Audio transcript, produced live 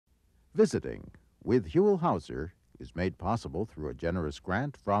Visiting with Huell Howser is made possible through a generous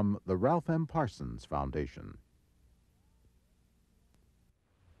grant from the Ralph M. Parsons Foundation.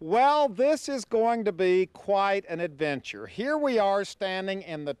 Well, this is going to be quite an adventure. Here we are standing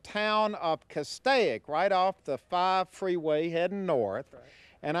in the town of KCET, right off the 5 freeway heading north. Right.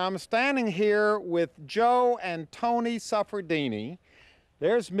 And I'm standing here with Joe and Tony Suffredini.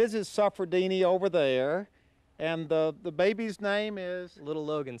 There's Mrs. Suffredini over there. And the baby's name is? Little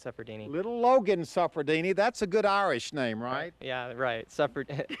Logan Suffredini. Little Logan Suffredini. That's a good Irish name, right? Yeah, right.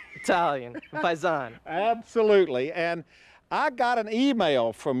 Italian. Paisan. Absolutely. And I got an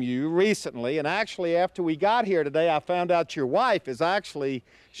email from you recently, and actually after we got here today, I found out your wife is actually,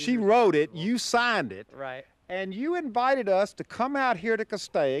 she wrote it, you signed it. Right. And you invited us to come out here to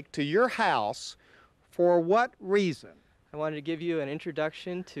KCET, to your house, for what reason? I wanted to give you an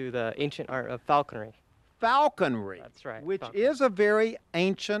introduction to the ancient art of falconry. Falconry. That's right. Which is a very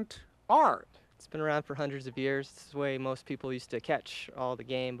ancient art. It's been around for hundreds of years. It's the way most people used to catch all the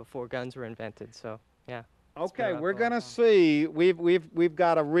game before guns were invented, so yeah. Okay, we're going to see. We've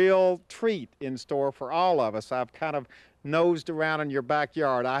got a real treat in store for all of us. I've kind of nosed around in your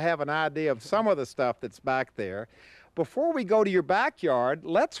backyard. I have an idea of some of the stuff that's back there. Before we go to your backyard,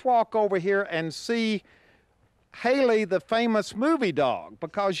 let's walk over here and see Haley, the famous movie dog,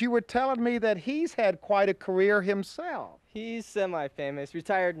 because you were telling me that he's had quite a career himself. He's semi-famous,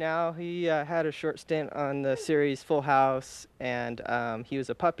 retired now. He had a short stint on the series Full House, and he was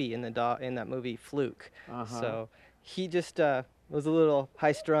a puppy in that movie Fluke. So he just was a little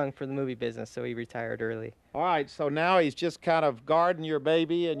high-strung for the movie business, so he retired early. All right, so now he's just kind of guarding your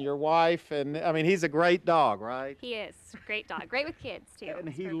baby and your wife, and I mean, he's a great dog, right? He is. Great dog. Great with kids, too. And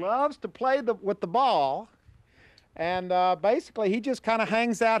he loves to play with the ball. And basically, he just kind of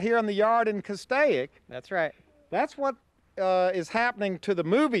hangs out here in the yard in KCET. That's right. That's what is happening to the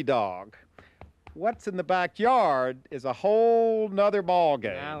movie dog. What's in the backyard is a whole nother ball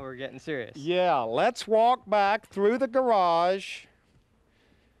game. Now we're getting serious. Yeah, let's walk back through the garage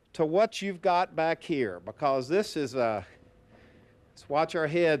to what you've got back here, because this is a, let's watch our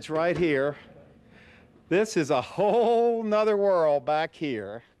heads right here. This is a whole nother world back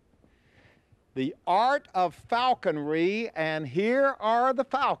here. The art of falconry, and here are the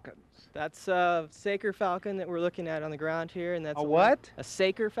falcons. That's a saker falcon that we're looking at on the ground here, and that's a what? A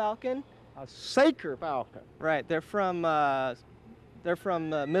saker falcon. A saker falcon. Right. They're from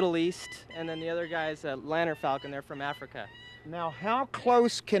Middle East, and then the other guy's a lanner falcon. They're from Africa. Now, how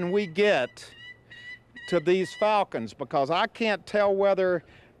close can we get to these falcons? Because I can't tell whether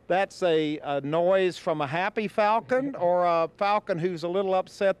that's a noise from a happy falcon or a falcon who's a little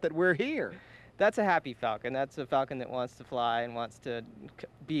upset that we're here. That's a happy falcon. That's a falcon that wants to fly and wants to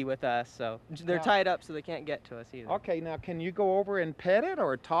be with us. So they're tied up so they can't get to us either. Okay, now can you go over and pet it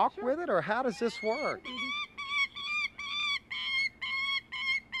or talk with it, or how does this work?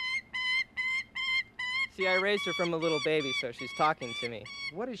 See, I raised her from a little baby, so she's talking to me.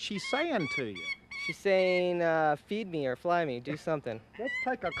 What is she saying to you? She's saying, feed me or fly me, do something. Let's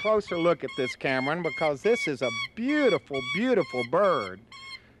take a closer look at this, Cameron, because this is a beautiful, beautiful bird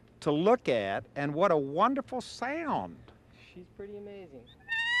to look at, and what a wonderful sound. She's pretty amazing.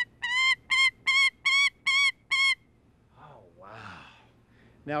 Oh, wow.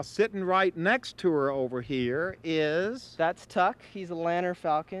 Now, sitting right next to her over here is? That's Tuck. He's a lanner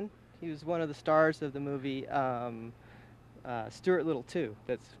falcon. He was one of the stars of the movie Stuart Little 2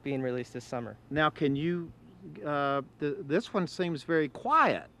 that's being released this summer. Now, can you, this one seems very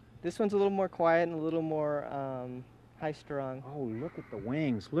quiet. This one's a little more quiet and a little more high-strung. Oh, look at the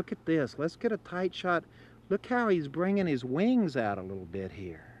wings. Look at this. Let's get a tight shot. Look how he's bringing his wings out a little bit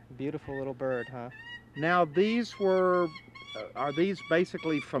here. Beautiful little bird, huh? Now, these were, are these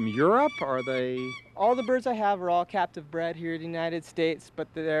basically from Europe, or are they? All the birds I have are all captive bred here in the United States, but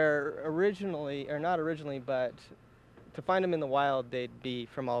they're originally, or not originally, but to find them in the wild, they'd be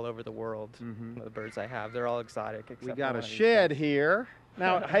from all over the world. The birds I have, they're all exotic. Except we got a shed here.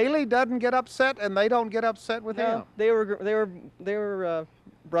 Now, Haley doesn't get upset, and they don't get upset with him. They were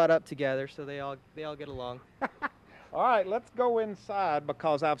brought up together, so they all get along. All right, let's go inside,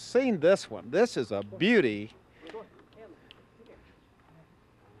 because I've seen this one. This is a beauty. This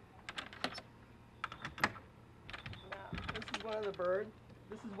is one of the birds.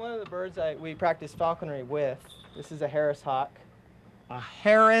 This is one of the birds we practice falconry with. This is a Harris hawk. A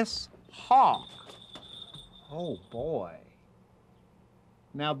Harris hawk. Oh boy.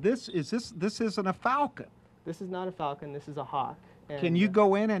 Now this isn't a falcon. This is not a falcon. This is a hawk. Can you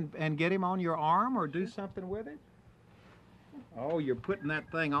go in and get him on your arm or do something with it? Oh, you're putting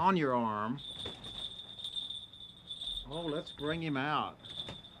that thing on your arm. Oh, let's bring him out.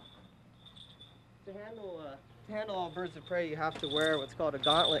 To handle all birds of prey, you have to wear what's called a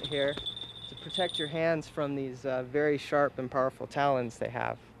gauntlet here to protect your hands from these very sharp and powerful talons they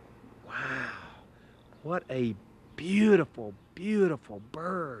have. Wow, what a beautiful, beautiful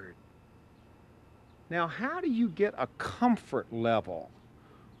bird. Now, how do you get a comfort level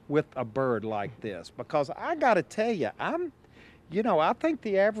with a bird like this? Because I got to tell you, I think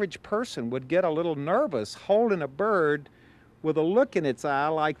the average person would get a little nervous holding a bird with a look in its eye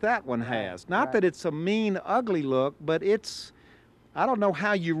like that one has. Not that it's a mean, ugly look, but I don't know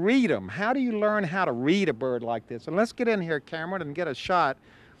how you read them. How do you learn how to read a bird like this? And let's get in here, Cameron, and get a shot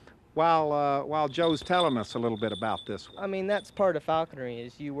while Joe's telling us a little bit about this one. I mean, that's part of falconry,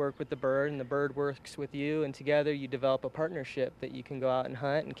 is you work with the bird and the bird works with you, and together you develop a partnership that you can go out and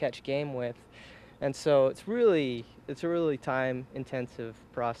hunt and catch game with. And so it's a really time-intensive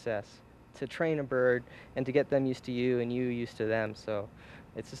process to train a bird and to get them used to you and you used to them. So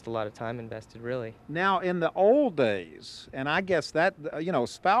it's just a lot of time invested, really. Now, in the old days, and I guess that,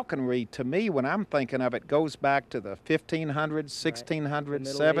 falconry, to me, when I'm thinking of it, goes back to the 1500s,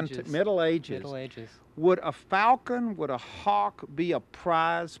 1600s, Middle Ages. Would a falcon, would a hawk be a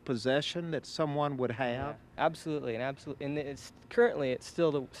prized possession that someone would have? Yeah, absolutely, and currently it's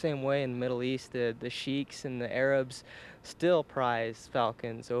still the same way in the Middle East. The sheiks and the Arabs still prize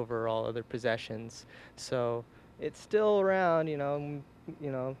falcons over all other possessions. So it's still around, in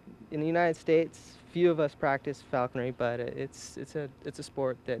the United States, few of us practice falconry, but it's a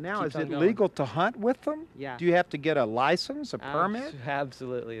sport that Now, keeps is on it going. legal to hunt with them? Yeah. Do you have to get a license, a permit?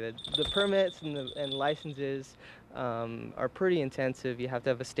 Absolutely. The permits and licenses are pretty intensive. You have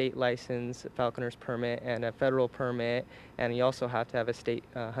to have a state license, a falconer's permit, and a federal permit, and you also have to have a state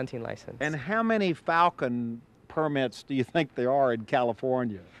hunting license. And how many falcon permits do you think there are in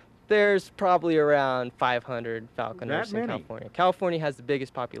California? There's probably around 500 falconers That in many? California. California has the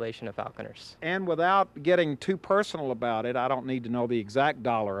biggest population of falconers. And without getting too personal about it, I don't need to know the exact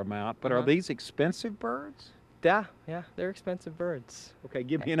dollar amount, but are these expensive birds? Yeah, they're expensive birds. Okay,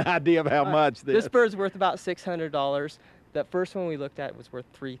 give me an idea of how much This bird's worth about $600. That first one we looked at was worth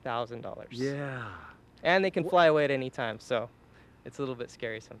 $3,000. Yeah. And they can fly away at any time, so it's a little bit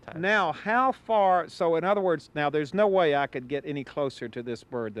scary sometimes. Now, how far, so in other words, now there's no way I could get any closer to this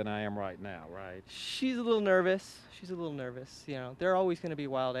bird than I am right now, right? She's a little nervous. They're always going to be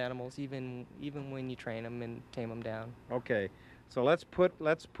wild animals, even when you train them and tame them down. Okay, so let's put,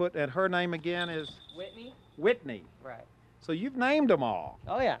 and her name again is? Whitney? Whitney. Right. So you've named them all.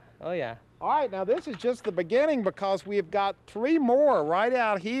 Oh, yeah. All right, now this is just the beginning because we've got 3 more right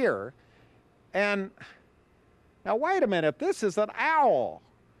out here. And now wait a minute, this is an owl.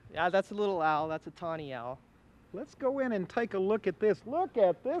 Yeah, that's a little owl. That's a tawny owl. Let's go in and take a look at this. Look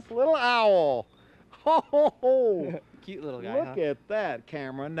at this little owl. Oh, Cute little guy, look at that,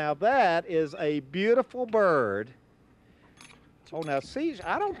 Cameron. Now that is a beautiful bird. Oh, now see,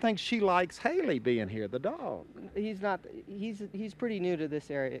 I don't think she likes Haley being here, the dog. He's not. He's pretty new to this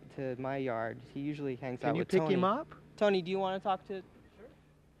area, to my yard. He usually hangs out Can you with pick Tony. him up? Tony, do you want to talk to?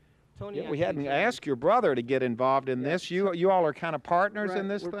 Tony. Yeah, we actually hadn't trained- asked your brother to get involved in this. You all are kind of partners in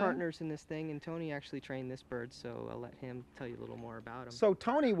this We're thing? partners in this thing, and Tony actually trained this bird, so I'll let him tell you a little more about him. So,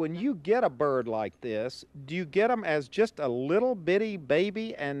 Tony, when you get a bird like this, do you get them as just a little bitty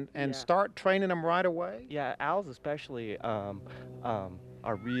baby and Yeah. start training them right away? Yeah, owls especially are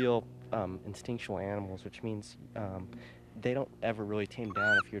real instinctual animals, which means they don't ever really tame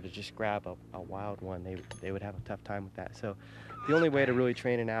down. If you were to just grab a wild one, they would have a tough time with that. So the only way to really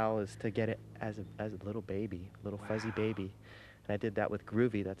train an owl is to get it as a little baby, little fuzzy baby. And I did that with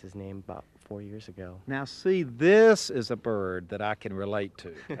Groovy, that's his name, about 4 years ago. Now, see, this is a bird that I can relate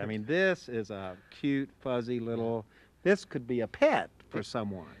to. I mean, this is a cute, fuzzy little, this could be a pet for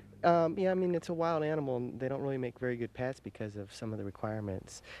someone. Yeah, I mean, it's a wild animal, and they don't really make very good pets because of some of the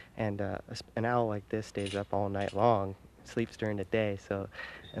requirements. And an owl like this stays up all night long, sleeps during the day, so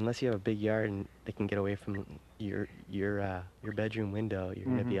unless you have a big yard and they can get away from your bedroom window, you're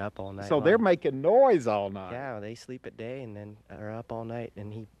going to be up all night So long. they're making noise all night. Yeah, they sleep at day and then are up all night,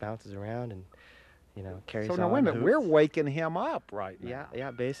 and he bounces around and, carries So on. now, wait a minute, hoots. we're waking him up right now.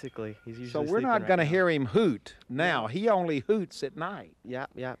 Yeah, basically. He's usually So we're sleeping not right going to now. hear him hoot now. He only hoots at night. Yeah,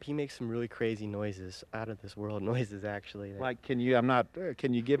 he makes some really crazy noises, out of this world noises, actually. Like, can you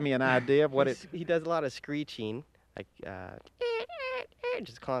give me an idea of what it? He does a lot of screeching, like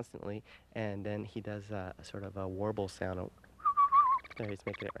just constantly, and then he does a sort of a warble sound. There, he's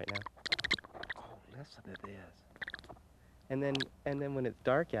making it right now. Oh, listen to this. And then when it's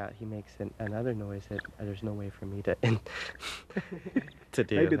dark out, he makes another noise that there's no way for me to to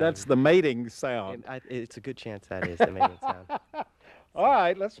do. Maybe that's the mating sound. It's a good chance that is the mating sound. All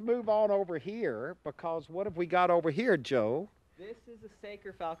right, let's move on over here, because what have we got over here, Joe? This is a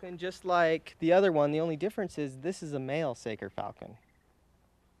Saker falcon, just like the other one. The only difference is this is a male Saker falcon.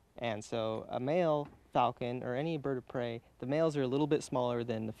 And so a male falcon, or any bird of prey, the males are a little bit smaller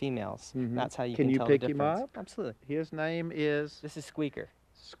than the females. That's how you can tell the difference. Can you pick him up? Absolutely. His name is? This is Squeaker.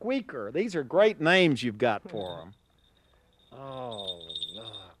 Squeaker. These are great names you've got for him. Oh,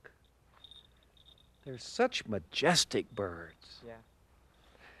 look. They're such majestic birds. Yeah.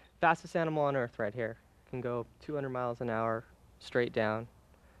 Fastest animal on earth right here. Can go 200 miles an hour straight down.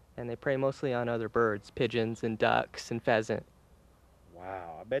 And they prey mostly on other birds, pigeons and ducks and pheasant.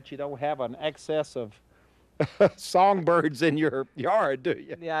 Wow, I bet you don't have an excess of songbirds in your yard, do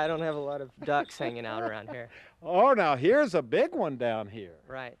you? Yeah, I don't have a lot of ducks hanging out around here. Oh, now here's a big one down here.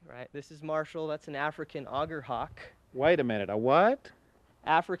 Right, right. This is Marshall. That's an African auger hawk. Wait a minute, a what?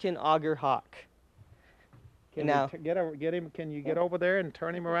 African auger hawk. Can Now, you get him? Can you get over there and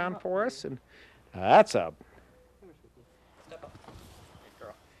turn him around for us? And that's a.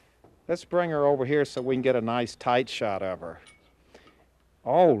 Let's bring her over here so we can get a nice tight shot of her.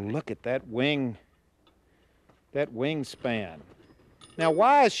 Oh, look at that wingspan. Now,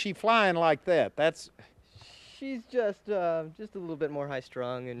 why is she flying like that? she's just a little bit more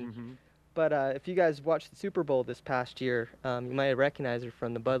high-strung, and but if you guys watched the Super Bowl this past year, you might have recognized her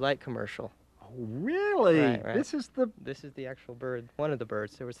from the Bud Light commercial. Oh, really? Right, right. This is the actual bird. One of the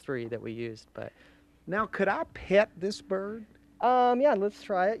birds. There was 3 that we used, but. Now, could I pet this bird? Yeah, let's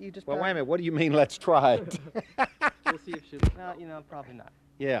try it. You just. Well, wait a minute. What do you mean? Let's try it. We'll see if she. Well, you know, probably not.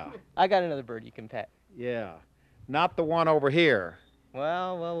 Yeah. I got another bird you can pet. Yeah. Not the one over here.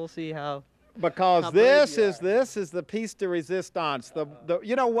 Well, we'll see how. Because how this brave you is the piece de resistance.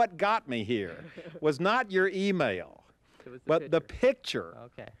 You know what got me here was not your email, but the picture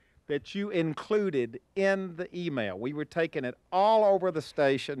Okay. that you included in the email. We were taking it all over the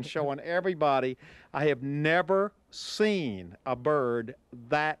station, showing everybody. I have never seen a bird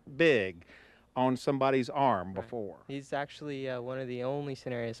that big on somebody's arm before. He's actually one of the only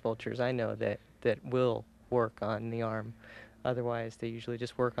cinereous vultures I know that will work on the arm. Otherwise, they usually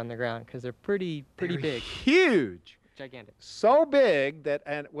just work on the ground because they're pretty big. Huge. Gigantic. So big that,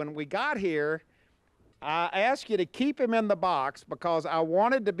 and when we got here, I asked you to keep him in the box because I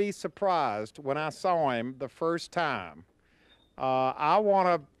wanted to be surprised when I saw him the first time. Are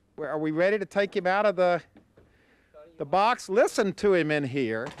we ready to take him out of the box? Listen to him in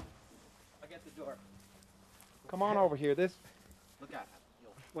here. I'll get the door. Come on over here. Look out.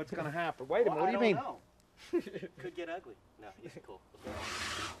 What's going to happen? Wait a minute. What do you mean? Know. Could get ugly. No, he's cool.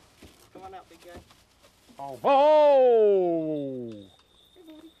 Come on out, big guy. Oh, whoa!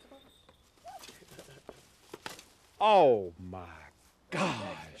 Oh my gosh!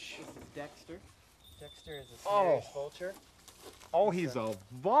 This is Dexter. Dexter is a Oh. cinereous vulture. Oh, he's a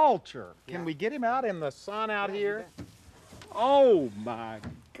vulture. Can we get him out in the sun out Yeah, here? Oh my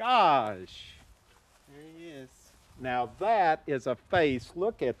gosh! There he is. Now that is a face.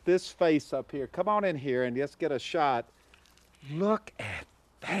 Look at this face up here. Come on in here and let's get a shot. Look at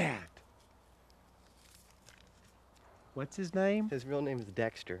that. What's his name? His real name is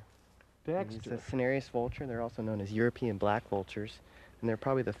Dexter. He's Dexter. a cinereous vulture. They're also known as European black vultures, and they're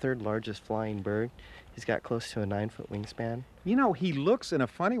probably the 3rd largest flying bird. He's got close to a 9-foot wingspan. You know, he looks in a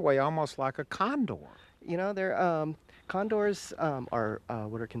funny way almost like a condor. You know, condors are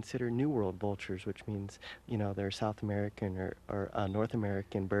what are considered New World vultures, which means, you know, they're South American or North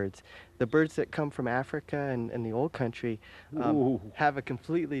American birds. The birds that come from Africa and the old country have a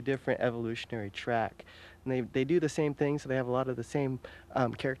completely different evolutionary track. And they do the same things, so they have a lot of the same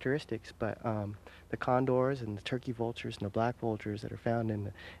characteristics, but the condors and the turkey vultures and the black vultures that are found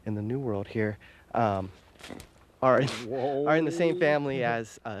in the New World here are in the same family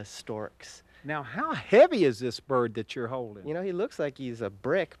as storks. Now, how heavy is this bird that you're holding? You know, he looks like he's a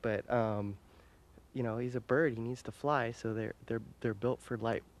brick, but you know, he's a bird. He needs to fly, so they're built for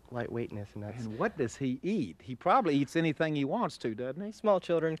lightweightness, and that's. And what does he eat? He probably eats anything he wants to, doesn't he? Small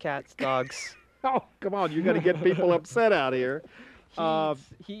children, cats, dogs. Oh, come on! You're going to get people upset out here.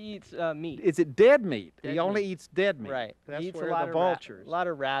 He eats meat. Is it dead meat? Dead He only meat. eats dead meat. Right. That's He eats where a lot the of vultures. a lot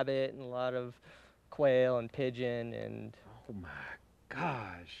of rabbit and a lot of quail and pigeon and. Oh my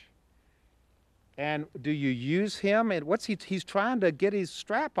gosh! And do you use him? And what's he's trying to get his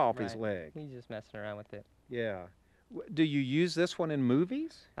strap off his Right. leg. He's just messing around with it. Yeah. Do you use this one in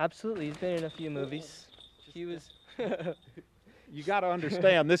movies? Absolutely. He's been in a few movies. He was. You got to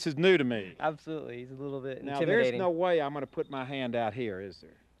understand, this is new to me. Absolutely. He's a little bit Now, intimidating. there's no way I'm going to put my hand out here, is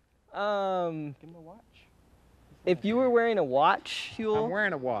there? Give him a watch. If you were wearing a watch, Huell. I'm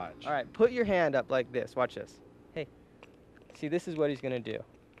wearing a watch. All right, put your hand up like this. Watch this. Hey. See, this is what he's going to do.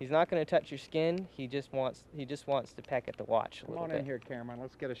 He's not going to touch your skin. He just wants to peck at the watch a Come little on bit. in here, Cameron.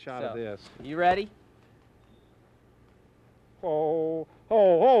 Let's get a shot So, of this. You ready? Oh,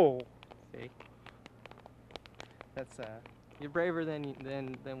 oh, oh. See? That's you're braver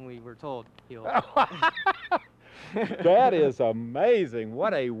than we were told. That is amazing.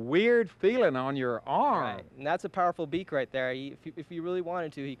 What a weird feeling on your arm. Right, and that's a powerful beak right there. If you really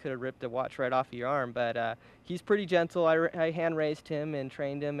wanted to, he could have ripped the watch right off of your arm. But he's pretty gentle. I hand raised him and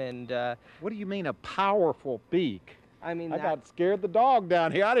trained him, and What do you mean a powerful beak? I mean I got scared the dog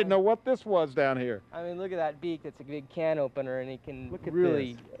down here. I didn't know what this was down here. I mean, look at that beak. It's a big can opener, and he can Look at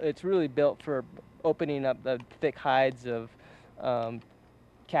really. It's really built for opening up the thick hides of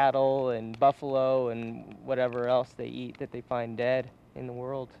cattle and buffalo and whatever else they eat that they find dead in the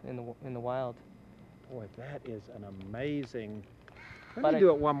world, in the wild. Boy, that is an amazing. Let But me do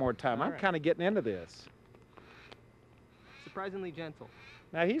it one more time. All I'm right. kind of getting into this. Surprisingly gentle.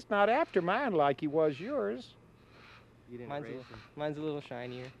 Now, he's not after mine like he was yours. You didn't Mine's raise him. mine's a little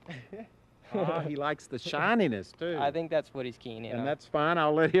shinier. He likes the shininess, too. I think that's what he's keen in And on. that's fine.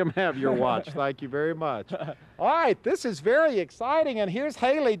 I'll let him have your watch. Thank you very much. All right, this is very exciting. And here's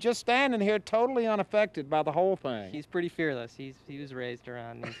Haley just standing here totally unaffected by the whole thing. He's pretty fearless. He was raised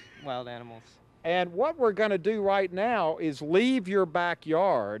around these wild animals. And what we're going to do right now is leave your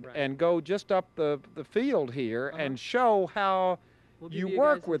backyard Right. and go just up the field here and show how We'll give you you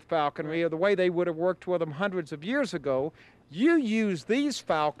work guys with falconry, or the way they would have worked with them hundreds of years ago. You use these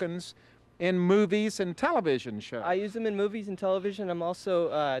falcons in movies and television shows. I use them in movies and television.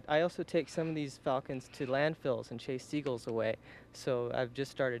 I also take some of these falcons to landfills and chase seagulls away. So I've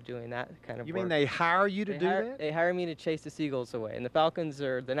just started doing that kind of You work. mean they hire you to do that? They hire me to chase the seagulls away. And the falcons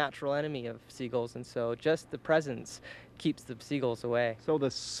are the natural enemy of seagulls, and so just the presence keeps the seagulls away. So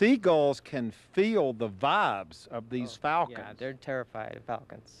the seagulls can feel the vibes of these falcons. Yeah, they're terrified of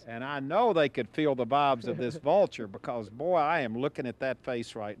falcons. And I know they could feel the vibes of this vulture, because, boy, I am looking at that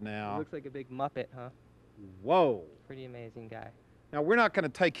face right He now. looks like a big muppet, huh? Whoa. Pretty amazing guy. Now, we're not going to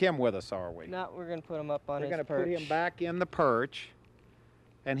take him with us, are we? Now we're going to put him up on We're his going to perch. put him back in the perch.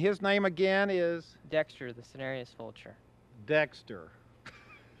 And his name again is Dexter, the Cenarius vulture. Dexter.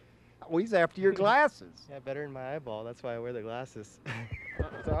 Oh, he's after your glasses. Yeah, better in my eyeball. That's why I wear the glasses.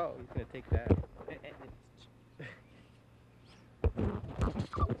 So, He's gonna take that.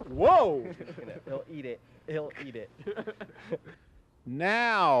 whoa. He'll eat it. He'll eat it.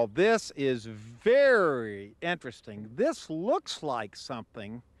 Now, this is very interesting. This looks like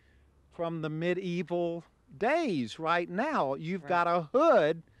something from the medieval days right now. You've Right. got a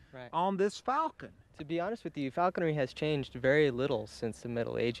hood Right. on this falcon. To be honest with you, falconry has changed very little since the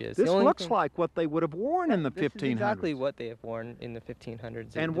Middle Ages. This The only looks thing- like what they would have worn in the This is 1500s. exactly what they have worn in the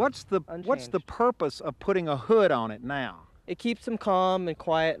 1500s. And It- what's the unchanged. purpose of putting a hood on it now? It keeps them calm and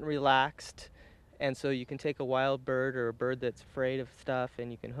quiet and relaxed. And so you can take a wild bird or a bird that's afraid of stuff,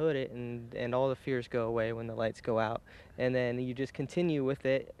 and you can hood it, and all the fears go away when the lights go out. And then you just continue with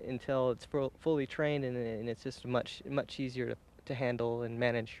it until it's fully trained, and it's just much easier to handle and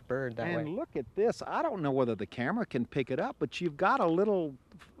manage your bird that And way. look at this. I don't know whether the camera can pick it up, but you've got a little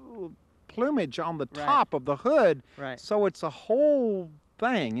plumage on the Right. top of the hood. Right. So it's a whole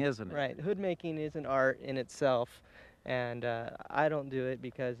thing, isn't it? Right. Hood making is an art in itself, and I don't do it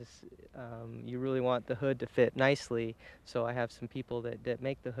because you really want the hood to fit nicely. So I have some people that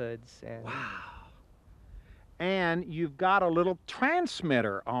make the hoods. And Wow. And you've got a little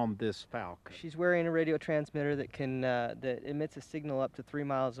transmitter on this falcon. she's wearing a radio transmitter that can that emits a signal up to 3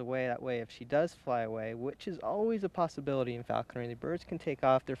 miles away. That way, if she does fly away, which is always a possibility in falconry, the birds can take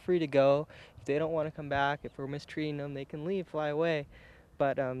off. They're free to go. If they don't want to come back, if we're mistreating them, they can leave, fly away.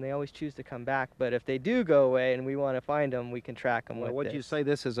 But they always choose to come back. But if they do go away and we want to find them, we can track them Well, with what'd you this. say?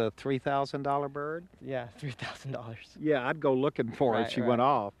 This is a $3,000 bird? Yeah, $3,000. Yeah, I'd go looking for her if Right, she right. went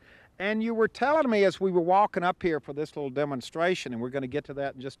off. And you were telling me as we were walking up here for this little demonstration, and we're going to get to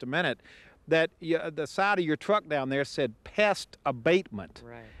that in just a minute, that the side of your truck down there said pest abatement.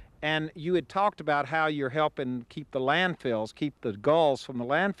 Right. And you had talked about how you're helping keep the landfills, keep the gulls from the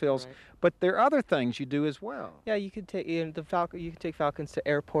landfills, Right. but there are other things you do as well. Yeah, you could take you could take falcons to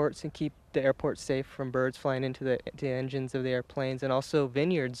airports and keep the airports safe from birds flying into the engines of the airplanes, and also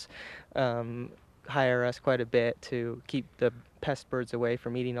vineyards hire us quite a bit to keep the pest birds away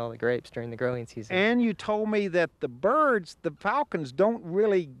from eating all the grapes during the growing season. And you told me that the birds, the falcons, don't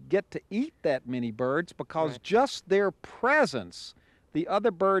really get to eat that many birds because Right. just their presence, the other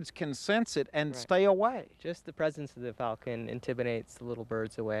birds can sense it and Right. stay away. Just the presence of the falcon intimidates the little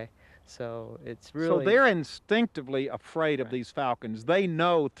birds away. So it's really. So they're instinctively afraid of Right. these falcons. They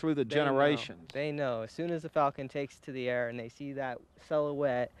know through the They know. generations. They know. As soon as the falcon takes to the air and they see that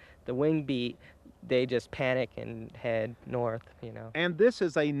silhouette, the wing beat, they just panic and head north, you know. And this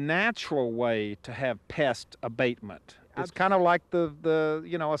is a natural way to have pest abatement. It's kind of like the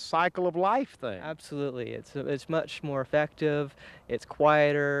you know, a cycle of life thing. Absolutely. It's much more effective, it's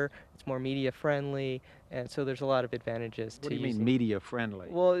quieter, it's more media friendly, and so there's a lot of advantages to What do you using. mean media friendly?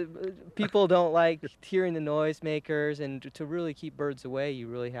 Well, people don't like hearing the noisemakers, and to really keep birds away, you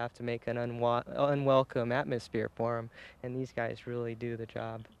really have to make an unwelcome atmosphere for them, and these guys really do the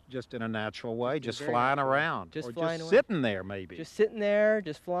job. Just in a natural way, just very flying natural. around. Just or flying just away. sitting there maybe. Just sitting there,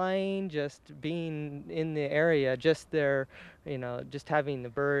 just flying, just being in the area, just there, you know, just having the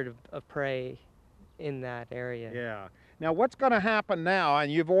bird of prey in that area. Yeah. Now what's going to happen now, and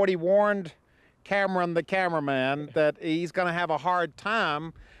you've already warned Cameron the cameraman that he's going to have a hard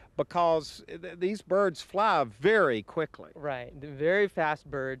time because these birds fly very quickly. Right, the very fast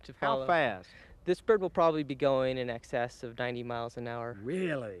bird to follow. How fast? This bird will probably be going in excess of 90 miles an hour.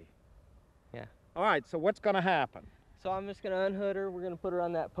 Really? Yeah. All right, so what's going to happen? So I'm just going to unhood her, we're going to put her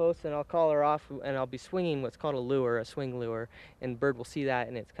on that post, and I'll call her off, and I'll be swinging what's called a lure, a swing lure, and bird will see that,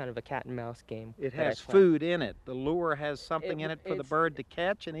 and it's kind of a cat and mouse game. It that I has play. food in it. The lure has something in it for the it's- bird to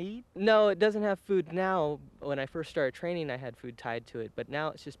catch and eat? No, it doesn't have food now. When I first started training, I had food tied to it, but now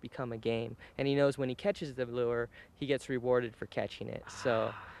it's just become a game. And he knows when he catches the lure, he gets rewarded for catching it.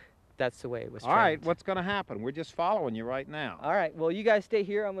 So that's the way it was All trained. right, what's going to happen? We're just following you right now. All right. Well, you guys stay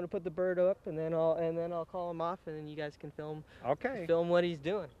here. I'm going to put the bird up, and then I'll call him off, and then you guys can film Okay. what he's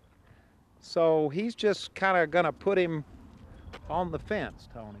doing. So he's just kind of going to put him on the fence,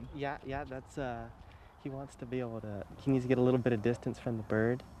 Tony. Yeah, that's, he wants to be able to, he needs to get a little bit of distance from the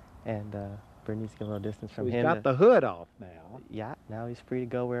bird, and bird needs to get a little distance from He's him. got the hood off now. Yeah, now he's free to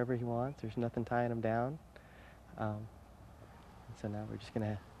go wherever he wants. There's nothing tying him down. So now we're just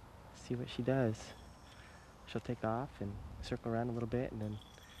gonna see what she does. She'll take off and circle around a little bit, and then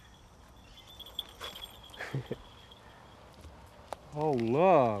Oh,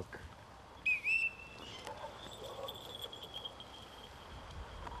 look.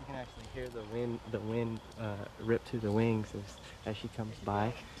 you can actually hear the wind rip through the wings as she comes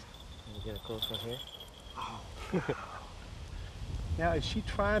by. Let me get a close one here. Now, is she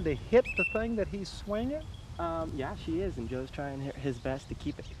trying to hit the thing that he's swinging? Yeah, she is, and Joe's trying his best to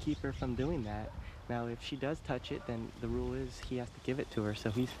keep her from doing that. Now, if she does touch it, then the rule is he has to give it to her. So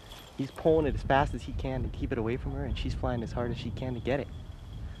he's pulling it as fast as he can to keep it away from her, and she's flying as hard as she can to get it.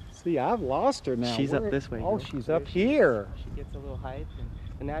 See, I've lost her now. She's up this way. Oh, Joe. she's There up she is. here. She gets a little height, and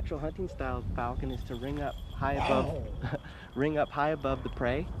the natural hunting style of falcon is to ring up high above, ring up high above the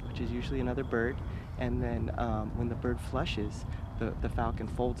prey, which is usually another bird, and then when the bird flushes, the falcon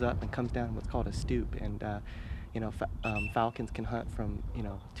folds up and comes down in what's called a stoop, and you know, falcons can hunt from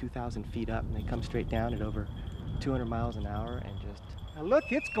 2,000 feet up, and they come straight down at over 200 miles an hour, and just Now look,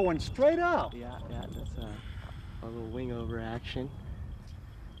 it's going straight up. yeah, that's a little wing over action.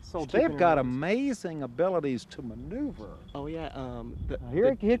 So Just keeping they've her got wings. amazing abilities to maneuver. Oh yeah,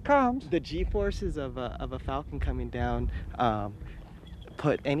 Here it comes. the G-forces of a falcon coming down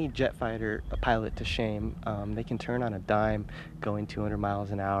put any jet fighter pilot to shame. They can turn on a dime going 200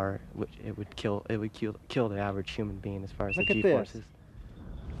 miles an hour, which it would kill the average human being as far as Look the at this. G-forces.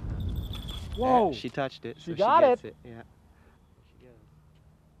 Whoa. She touched it. She so got she gets it. it. Yeah.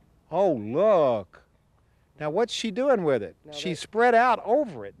 Oh, look. Now, what's she doing with it? Now She's that- spread out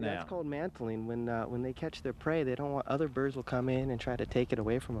over it now. That's called mantling. When they catch their prey, they don't want other birds will come in and try to take it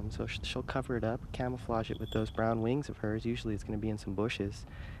away from them. So she'll cover it up, camouflage it with those brown wings of hers. Usually it's going to be in some bushes,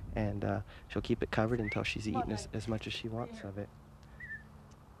 and she'll keep it covered until she's eaten as much as she wants of it.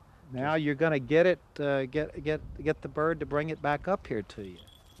 Now you're going to get it, get the bird to bring it back up here to you.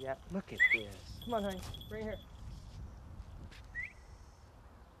 Yeah. Look at this. Come on, honey. Right here.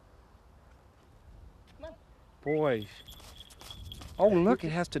 Boy. Oh, look, it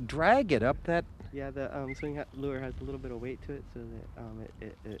has to drag it up that. Yeah, the swing lure has a little bit of weight to it, so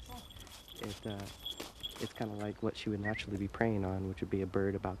that it's kind of like what she would naturally be preying on, which would be a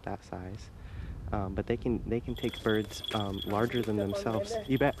bird about that size. But they can take birds larger than themselves.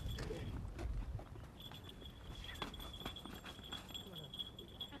 You bet.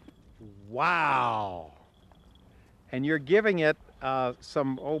 Wow. And you're giving it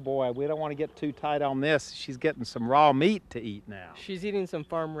some, oh boy, we don't want to get too tight on this. She's getting some raw meat to eat now. She's eating some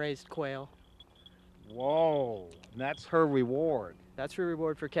farm-raised quail. Whoa. And that's her reward. That's her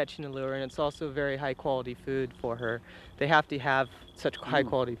reward for catching the lure, and it's also very high-quality food for her. They have to have such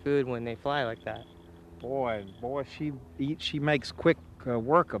high-quality food when they fly like that. Boy, she makes quick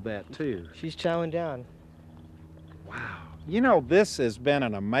work of that too. She's chowing down. Wow. You know, this has been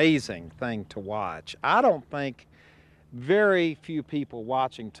an amazing thing to watch. I don't think very few people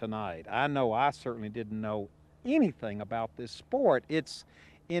watching tonight, I know I certainly didn't know anything about this sport. It's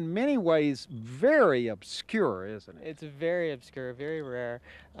in many ways very obscure, isn't it? It's very obscure, very rare.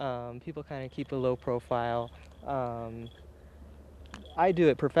 People kind of keep a low profile. I do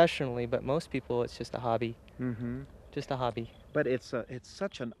it professionally, but most people, it's just a hobby. Mm-hmm. Just a hobby. But it's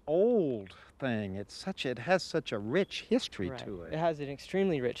such an old thing. It has such a rich history Right. to it. It has an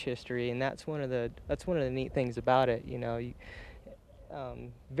extremely rich history, and that's one of the neat things about it. You know,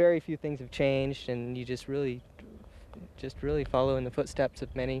 very few things have changed, and you just really follow in the footsteps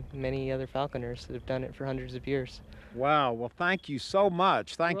of many other falconers that have done it for hundreds of years. Wow. Well, thank you so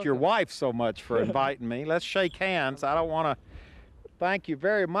much. Thank your wife so much for inviting me. Let's shake hands. I don't want to. Thank you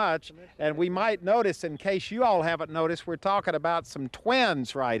very much. And we might notice, in case you all haven't noticed, we're talking about some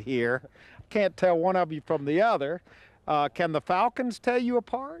twins right here. Can't tell one of you from the other. Can the falcons tell you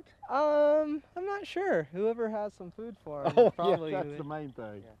apart? I'm not sure. Whoever has some food for them. Oh, probably yeah, that's the main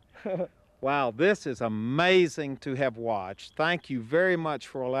thing. Yeah. Wow, this is amazing to have watched. Thank you very much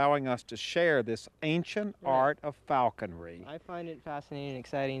for allowing us to share this ancient art of falconry. I find it fascinating and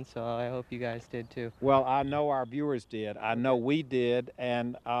exciting, so I hope you guys did too. Well, I know our viewers did. I know we did,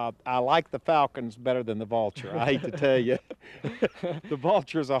 and I like the falcons better than the vulture. I hate to tell you. The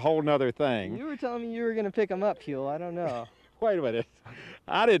vulture's a whole nother thing. You were telling me you were going to pick them up, Huell. I don't know. Wait a minute.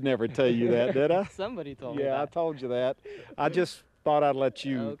 I didn't ever tell you that, did I? Somebody told me Yeah, I that. told you that. I just thought I'd let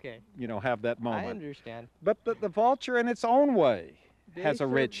you, Okay. have that moment. I understand. But the vulture, in its own way, They has a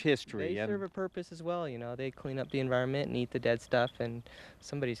serve- rich history. They And serve a purpose as well, They clean up the environment and eat the dead stuff, and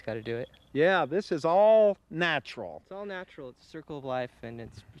somebody's got to do it. yeah, this is all natural. It's all natural. It's a circle of life, and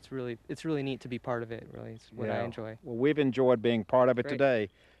it's really neat to be part of it. Really, it's what I Yeah. enjoy. Well, we've enjoyed being part of it Great. today.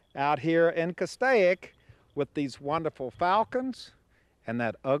 Out here in Castaic with these wonderful falcons and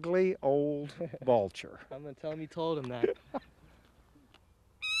that ugly old vulture. I'm gonna tell him you told him that.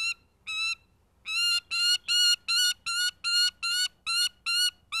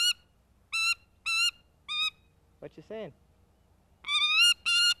 What you saying?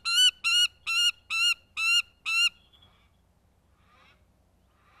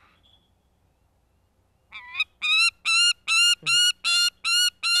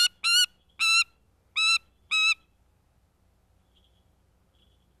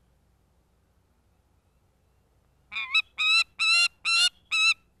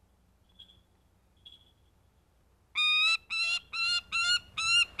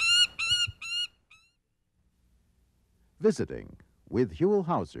 Visiting with Huell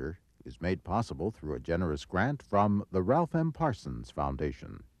Howser is made possible through a generous grant from the Ralph M. Parsons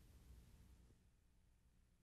Foundation.